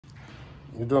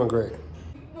You're doing great.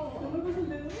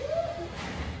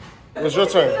 It's your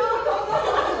turn.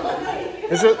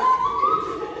 It's your...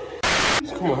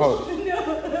 Come on, hold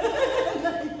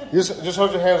it. Just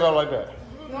hold your hands out like that.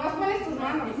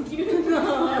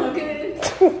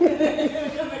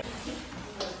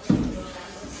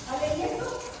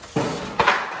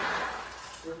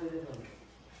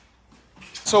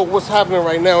 So what's happening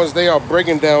right now is they are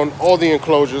breaking down all the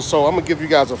enclosures. So I'm gonna give you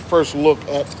guys a first look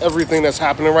at everything that's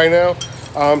happening right now.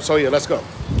 So yeah, let's go.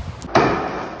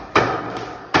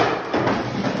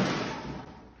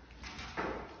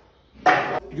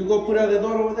 You go put out the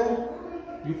door over there.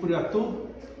 You put out two.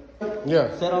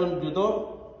 Yeah. Set on the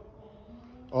door.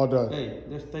 All done. Hey,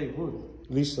 let's stay good.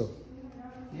 Listo.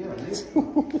 Yeah.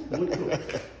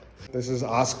 This is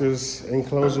Oscar's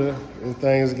enclosure.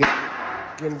 Everything is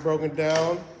getting broken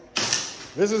down.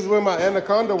 This is where my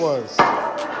anaconda was. All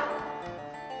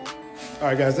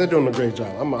right, guys, they're doing a great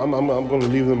job. I'm going to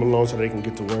leave them alone so they can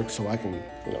get to work, so I can,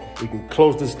 we can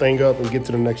close this thing up and get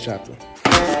to the next chapter.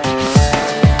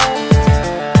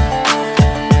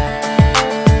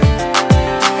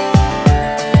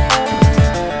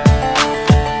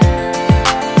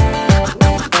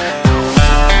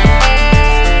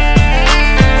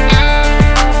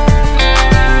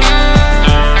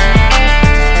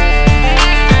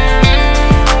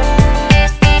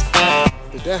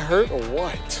 That hurt or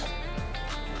what?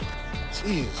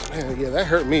 Jeez, man, yeah, that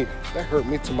hurt me. That hurt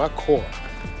me to my core.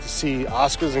 To see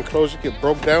Oscar's enclosure get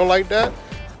broke down like that.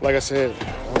 Like I said,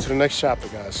 on to the next chapter,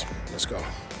 guys. Let's go. All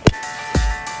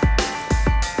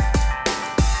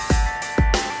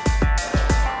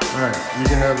right, you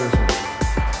can have this one.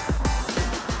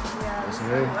 Yeah, that's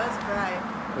that's bright.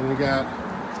 And we got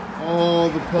all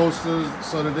the posters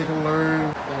so that they can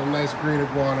learn. Got a nice green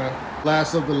iguana.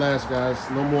 Last of the last, guys.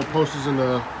 No more posters in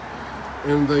the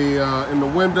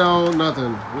window.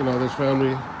 Nothing. This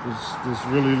family, this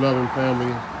really loving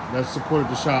family that supported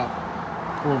the shop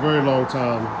for a very long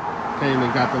time, came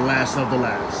and got the last of the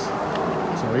last.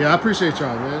 So yeah, I appreciate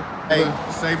y'all, man. Hey,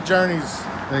 safe journeys.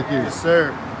 Thank you. Yes,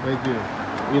 sir. Thank you.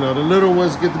 The little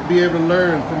ones get to be able to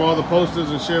learn from all the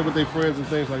posters and share with their friends and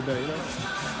things like that.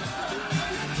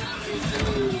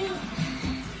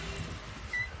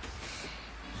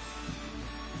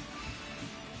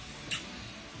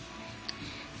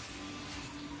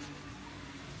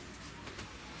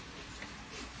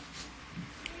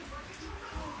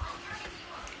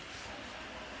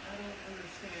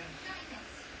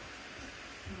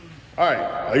 All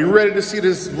right, are you ready to see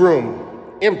this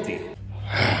room empty?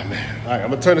 Ah, man. All right, I'm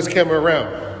gonna turn this camera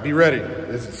around. Be ready.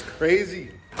 This is crazy.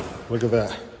 Look at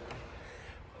that.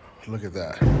 Look at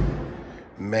that.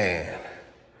 Man,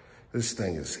 this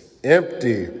thing is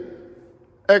empty.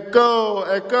 Echo,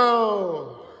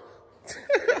 echo.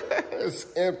 It's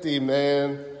empty,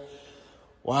 man.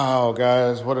 Wow,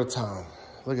 guys, what a time.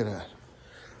 Look at that.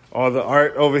 All the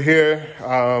art over here.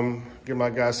 Get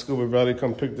my guy Scuba Belly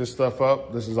come pick this stuff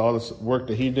up. This is all the work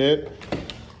that he did.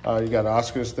 You got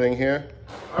Oscar's thing here.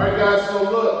 All right, guys, so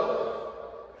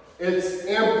look, it's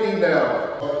empty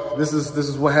now. This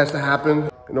is what has to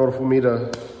happen in order for me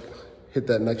to hit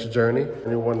that next journey.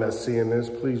 Anyone that's seeing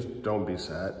this, please don't be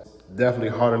sad.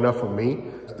 Definitely hard enough for me.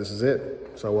 This is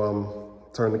it. So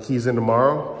turn the keys in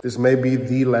tomorrow. This may be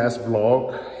the last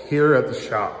vlog here at the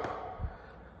shop.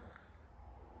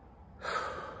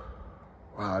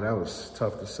 Wow, that was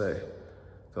tough to say.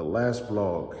 The last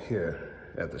vlog here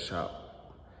at the shop.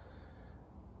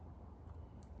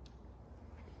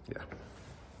 Yeah.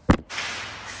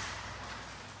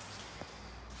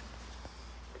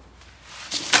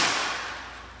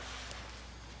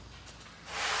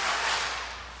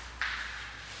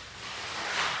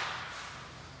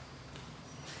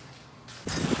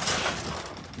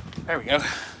 There we go.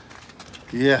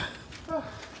 Yeah.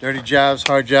 Dirty jobs,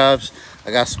 hard jobs. I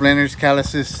got splinters,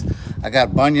 calluses, I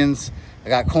got bunions, I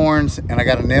got corns, and I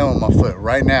got a nail in my foot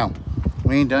right now.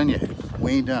 We ain't done yet.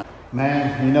 We ain't done.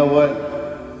 Man, you know what?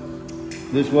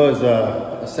 This was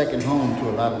a second home to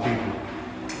a lot of people.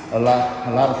 A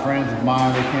lot of friends of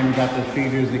mine, they came and got their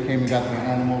feeders, they came and got their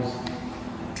animals.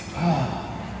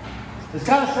 It's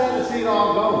kind of sad to see it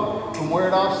all go. From where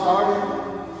it all started,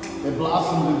 it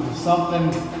blossomed into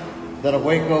something that a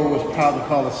Waco was proud to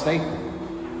call a staple.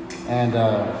 And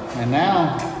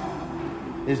now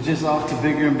it's just off to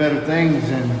bigger and better things,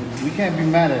 and we can't be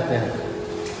mad at that.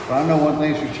 But I know one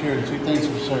thing's for sure, two things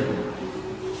for certain.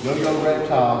 Yo-Yo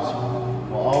Reptiles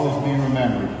will always be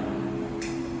remembered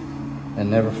and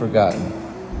never forgotten.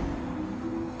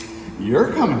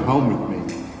 You're coming home with me.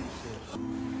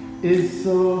 It's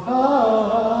so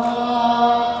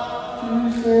hard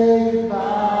to say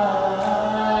goodbye.